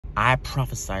I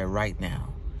prophesy right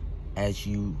now, as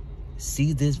you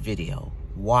see this video,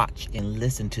 watch and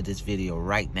listen to this video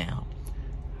right now,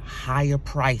 high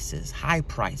prices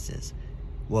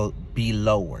will be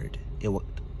lowered.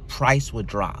 Price will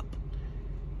drop.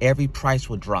 Every price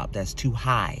will drop that's too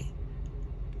high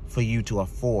for you to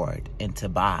afford and to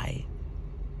buy.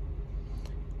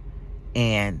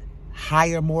 And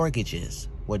higher mortgages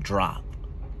will drop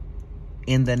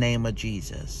in the name of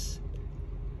Jesus.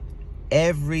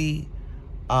 Every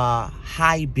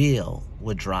high bill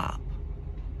will drop.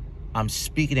 I'm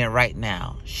speaking it right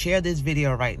now. Share this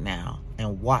video right now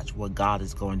and watch what God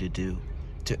is going to do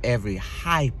to every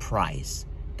high price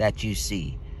that you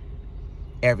see.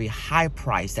 Every high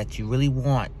price that you really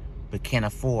want but can't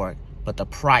afford, but the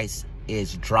price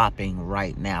is dropping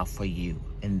right now for you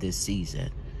in this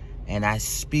season. And I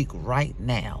speak right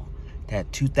now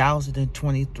that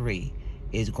 2023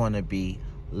 is going to be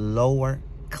lower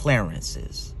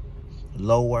clearances,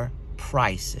 lower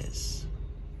prices.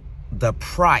 The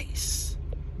price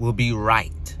will be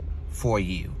right for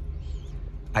you.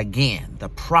 Again, the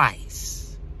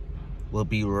price will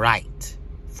be right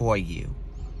for you.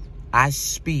 I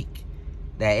speak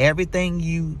that everything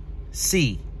you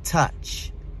see,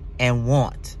 touch, and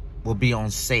want will be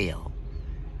on sale.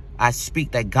 I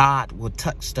speak that God will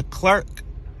touch the clerk,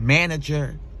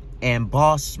 manager, and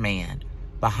boss man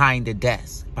behind the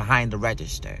desk, behind the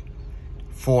register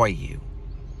for you.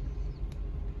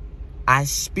 I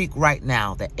speak right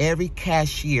now that every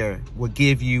cashier will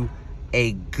give you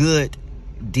a good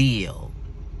deal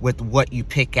with what you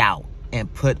pick out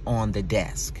and put on the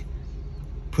desk,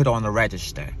 put on the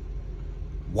register.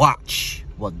 Watch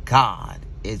what God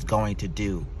is going to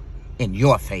do in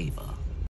your favor.